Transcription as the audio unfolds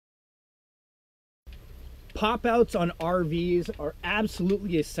Pop-outs on RVs are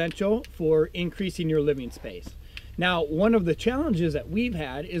absolutely essential for increasing your living space. Now, one of the challenges that we've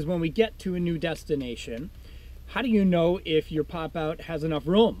had is when we get to a new destination, how do you know if your pop-out has enough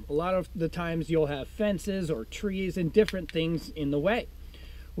room? A lot of the times you'll have fences or trees and different things in the way.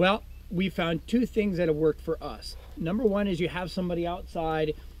 Well, we found two things that have worked for us. Number one is you have somebody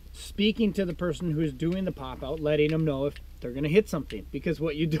outside speaking to the person who's doing the pop-out, letting them know if they're going to hit something. Because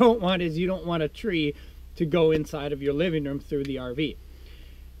what you don't want is you don't want a tree to go inside of your living room through the RV.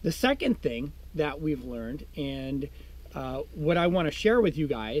 The second thing that we've learned, and what I want to share with you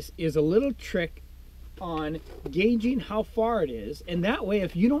guys, is a little trick on gauging how far it is. And that way,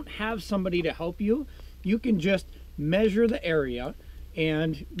 if you don't have somebody to help you, you can just measure the area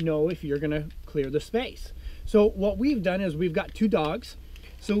and know if you're going to clear the space. So what we've done is we've got two dogs,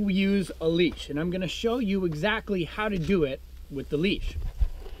 so we use a leash, and I'm going to show you exactly how to do it with the leash.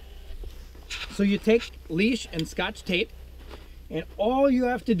 So you take leash and Scotch tape, and all you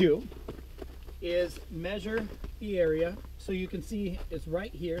have to do is measure the area. So you can see it's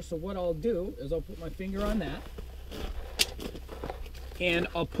right here. So what I'll do is I'll put my finger on that, and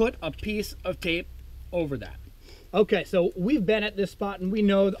I'll put a piece of tape over that. Okay, so we've been at this spot and we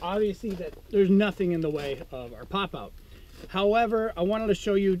know obviously that there's nothing in the way of our pop-out. However, I wanted to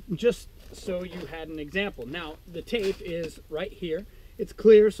show you just so you had an example. Now, the tape is right here. It's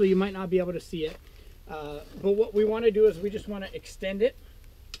clear, so you might not be able to see it. But what we want to do is we just want to extend it.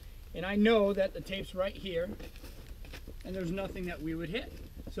 And I know that the tape's right here, and there's nothing that we would hit.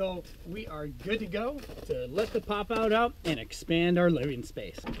 So we are good to go to let the pop-out out and expand our living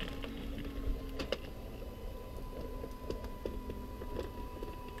space.